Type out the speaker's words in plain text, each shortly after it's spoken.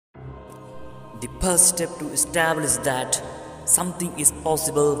The first step to establish that something is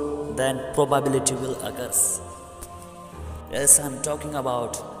possible, then probability will occur. Yes, I'm talking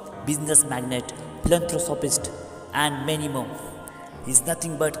about business magnate, philanthropist, and many more. He's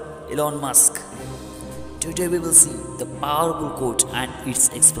nothing but Elon Musk. Today we will see the powerful quote and its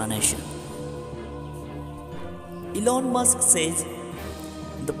explanation. Elon Musk says,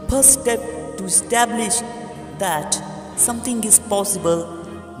 the first step to establish that something is possible,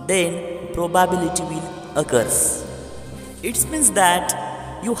 then probability will occur. It means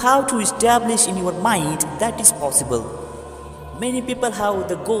that you have to establish in your mind that is possible. Many people have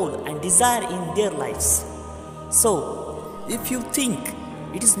the goal and desire in their lives. So, if you think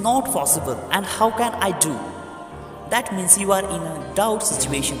it is not possible and how can I do, that means you are in a doubt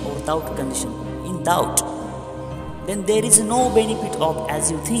situation or doubt condition, in doubt. Then there is no benefit of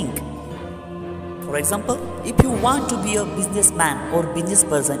as you think. For example, if you want to be a businessman or business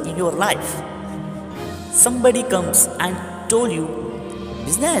person in your life, somebody comes and told you,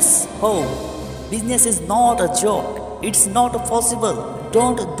 business is not a joke, it's not possible,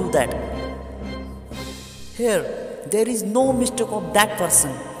 don't do that. Here, there is no mistake of that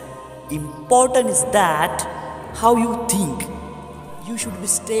person. Important is that how you think. You should be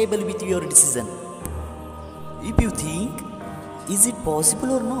stable with your decision. If you think, is it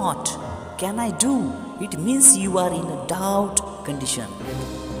possible or not? Can I do? It means you are in a doubt condition.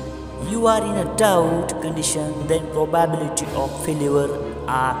 You are in a doubt condition, then probability of failure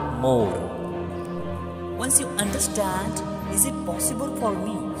are more. Once you understand, is it possible for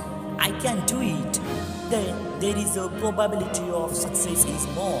me? I can do it. Then there is a probability of success is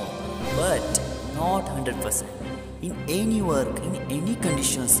more, but not 100%. In any work, in any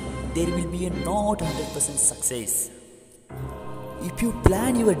conditions, there will be a not 100% success. If you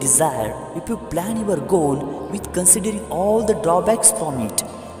plan your desire, if you plan your goal with considering all the drawbacks from it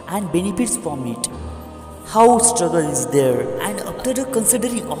and benefits from it, how struggle is there, and after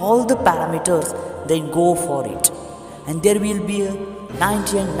considering all the parameters, then go for it. And there will be a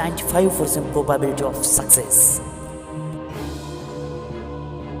 90 and 95% probability of success.